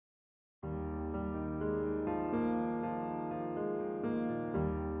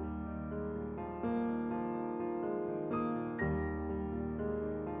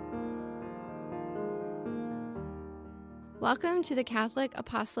Welcome to the Catholic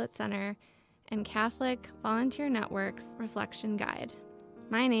Apostolate Center and Catholic Volunteer Network's Reflection Guide.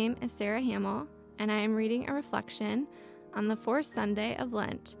 My name is Sarah Hamill, and I am reading a reflection on the fourth Sunday of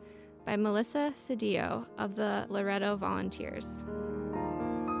Lent by Melissa Cedillo of the Loreto Volunteers.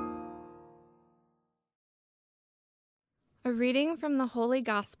 A reading from the Holy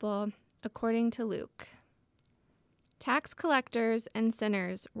Gospel according to Luke. Tax collectors and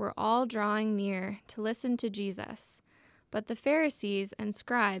sinners were all drawing near to listen to Jesus, but the Pharisees and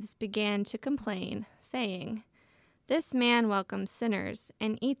scribes began to complain, saying, "This man welcomes sinners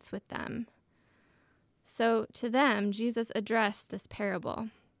and eats with them." So to them Jesus addressed this parable.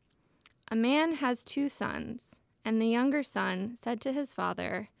 A man has 2 sons, and the younger son said to his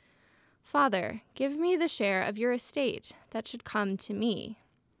father, "Father, give me the share of your estate that should come to me."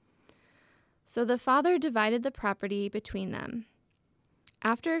 So the father divided the property between them.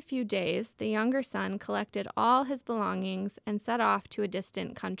 After a few days, the younger son collected all his belongings and set off to a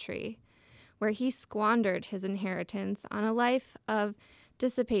distant country, where he squandered his inheritance on a life of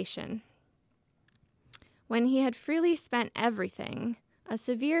dissipation. When he had freely spent everything, a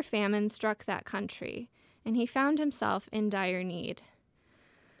severe famine struck that country, and he found himself in dire need.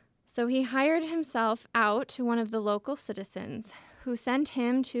 So he hired himself out to one of the local citizens, who sent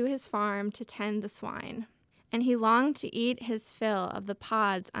him to his farm to tend the swine. And he longed to eat his fill of the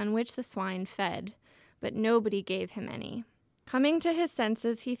pods on which the swine fed, but nobody gave him any. Coming to his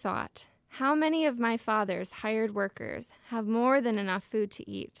senses, he thought, "How many of my father's hired workers have more than enough food to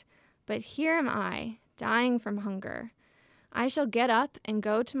eat, but here am I, dying from hunger. I shall get up and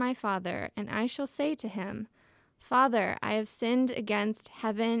go to my father, and I shall say to him, 'Father, I have sinned against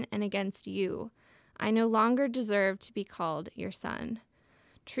heaven and against you. I no longer deserve to be called your son.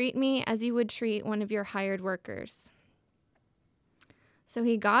 Treat me as you would treat one of your hired workers.' So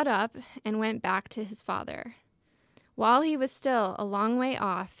he got up and went back to his father. While he was still a long way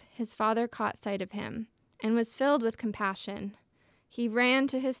off, his father caught sight of him and was filled with compassion. He ran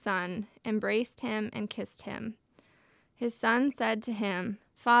to his son, embraced him, and kissed him. His son said to him,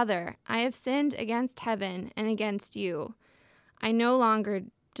 'Father, I have sinned against heaven and against you. I no longer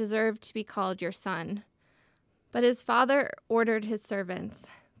deserve to be called your son.' But his father ordered his servants,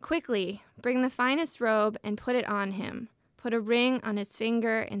 'Quickly, bring the finest robe and put it on him. Put a ring on his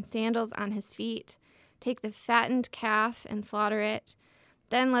finger and sandals on his feet. Take the fattened calf and slaughter it.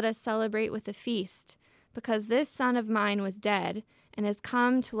 Then let us celebrate with a feast, because this son of mine was dead and has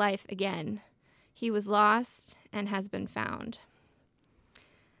come to life again. He was lost and has been found.'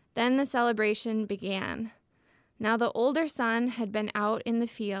 Then the celebration began. Now the older son had been out in the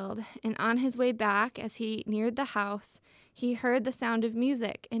field, and on his way back, as he neared the house, he heard the sound of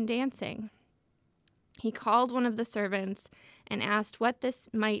music and dancing. He called one of the servants and asked what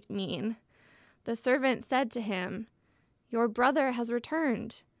this might mean. The servant said to him, 'Your brother has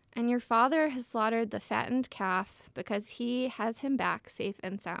returned, and your father has slaughtered the fattened calf because he has him back safe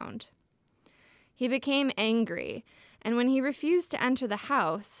and sound.' He became angry, and when he refused to enter the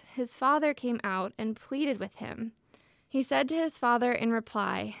house, his father came out and pleaded with him. He said to his father in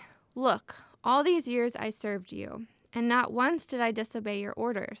reply, 'Look, all these years I served you, and not once did I disobey your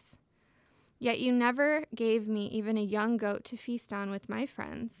orders. Yet you never gave me even a young goat to feast on with my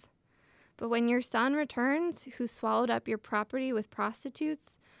friends. But when your son returns, who swallowed up your property with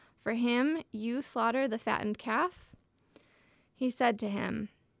prostitutes, for him you slaughter the fattened calf?' He said to him,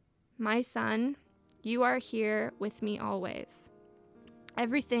 'My son, you are here with me always.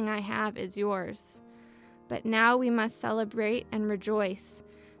 Everything I have is yours. But now we must celebrate and rejoice,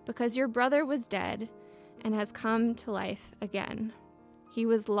 because your brother was dead and has come to life again. He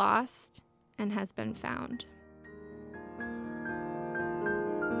was lost and has been found.'"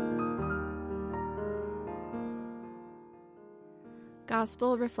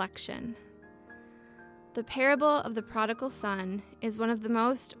 Gospel Reflection. The parable of the prodigal son is one of the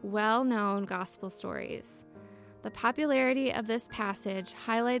most well-known gospel stories. The popularity of this passage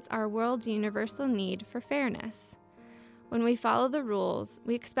highlights our world's universal need for fairness. When we follow the rules,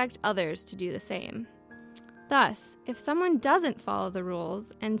 we expect others to do the same. Thus, if someone doesn't follow the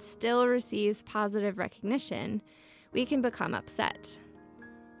rules and still receives positive recognition, we can become upset.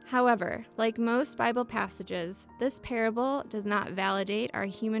 However, like most Bible passages, this parable does not validate our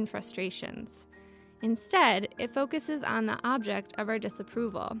human frustrations. Instead, it focuses on the object of our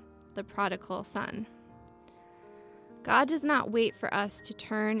disapproval, the prodigal son. God does not wait for us to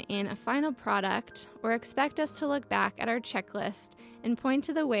turn in a final product or expect us to look back at our checklist and point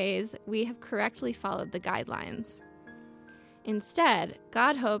to the ways we have correctly followed the guidelines. Instead,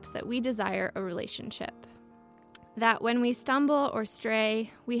 God hopes that we desire a relationship. that when we stumble or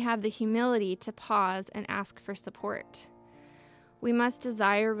stray, we have the humility to pause and ask for support. We must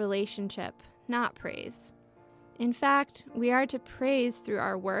desire relationship, not praise. In fact, we are to praise through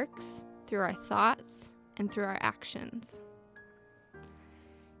our works, through our thoughts, and through our actions.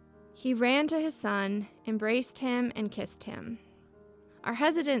 He ran to his son, embraced him, and kissed him. Our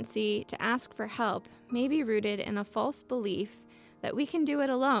hesitancy to ask for help may be rooted in a false belief that we can do it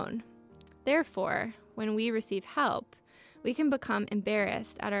alone. Therefore, when we receive help, we can become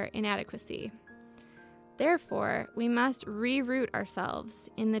embarrassed at our inadequacy. Therefore, we must reroot ourselves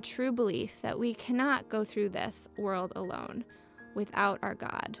in the true belief that we cannot go through this world alone without our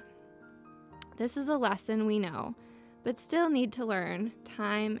God. This is a lesson we know, but still need to learn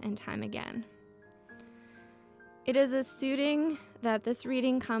time and time again. It is as suiting that this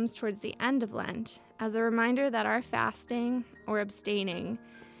reading comes towards the end of Lent as a reminder that our fasting or abstaining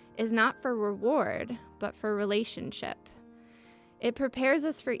is not for reward, but for relationship. It prepares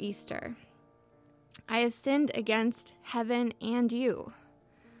us for Easter. I have sinned against heaven and you.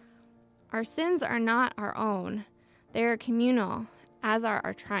 Our sins are not our own. They are communal, as are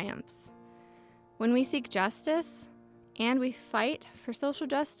our triumphs. When we seek justice and we fight for social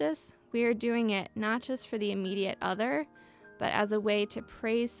justice, we are doing it not just for the immediate other, but as a way to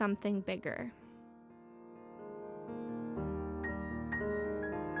praise something bigger.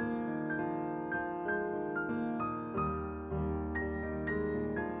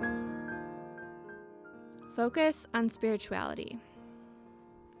 Focus on spirituality.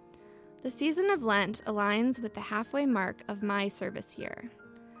 The season of Lent aligns with the halfway mark of my service year.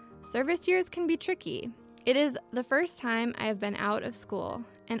 Service years can be tricky. It is the first time I have been out of school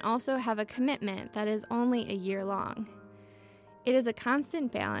and also have a commitment that is only a year long. It is a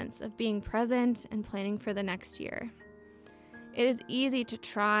constant balance of being present and planning for the next year. It is easy to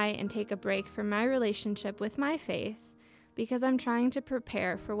try and take a break from my relationship with my faith because I'm trying to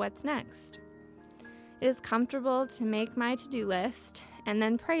prepare for what's next. It is comfortable to make my to-do list and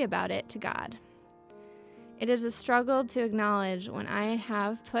then pray about it to God. It is a struggle to acknowledge when I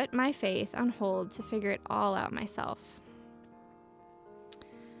have put my faith on hold to figure it all out myself.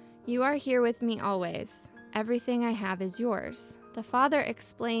 You are here with me always. Everything I have is yours, the Father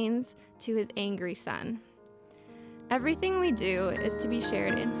explains to his angry son. Everything we do is to be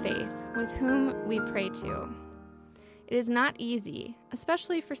shared in faith with whom we pray to. It is not easy,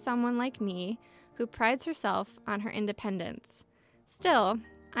 especially for someone like me who prides herself on her independence. Still,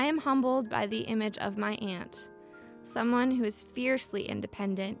 I am humbled by the image of my aunt, someone who is fiercely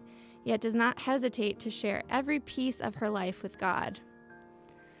independent, yet does not hesitate to share every piece of her life with God.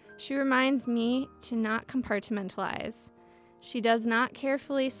 She reminds me to not compartmentalize. She does not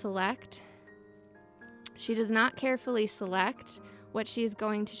carefully select what she is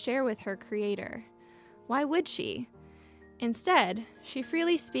going to share with her Creator. Why would she? Instead, she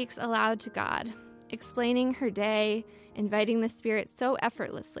freely speaks aloud to God, explaining her day, inviting the Spirit so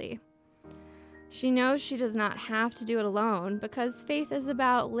effortlessly. She knows she does not have to do it alone because faith is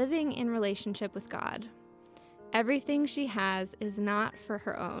about living in relationship with God. Everything she has is not for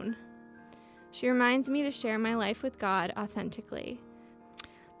her own. She reminds me to share my life with God authentically,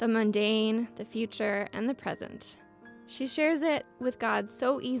 the mundane, the future, and the present. She shares it with God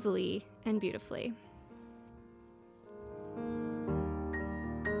so easily and beautifully.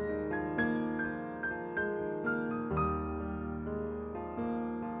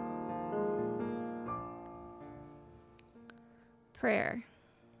 Prayer.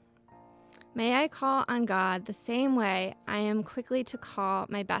 May I call on God the same way I am quickly to call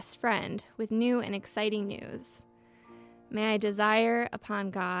my best friend with new and exciting news. May I desire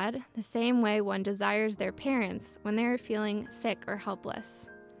upon God the same way one desires their parents when they are feeling sick or helpless.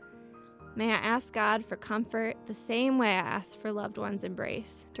 May I ask God for comfort the same way I ask for loved ones'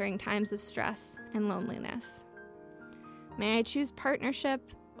 embrace during times of stress and loneliness. May I choose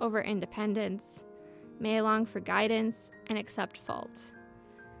partnership over independence. May I long for guidance and accept fault.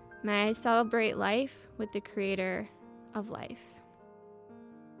 May I celebrate life with the Creator of life.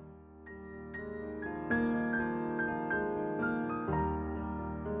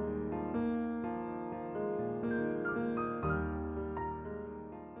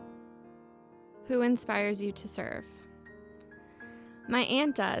 Who inspires you to serve? My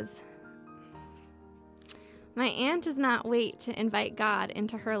aunt does. My aunt does not wait to invite God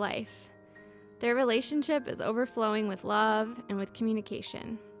into her life. Their relationship is overflowing with love and with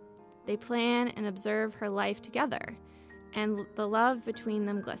communication. They plan and observe her life together, and the love between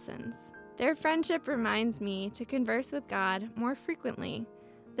them glistens. Their friendship reminds me to converse with God more frequently.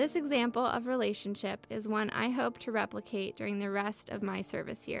 This example of relationship is one I hope to replicate during the rest of my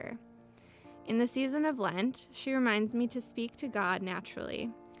service year. In the season of Lent, she reminds me to speak to God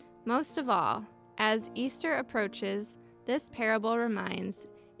naturally. Most of all, as Easter approaches, This parable reminds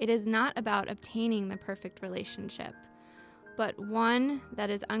it is not about obtaining the perfect relationship, but one that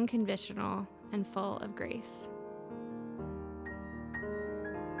is unconditional and full of grace.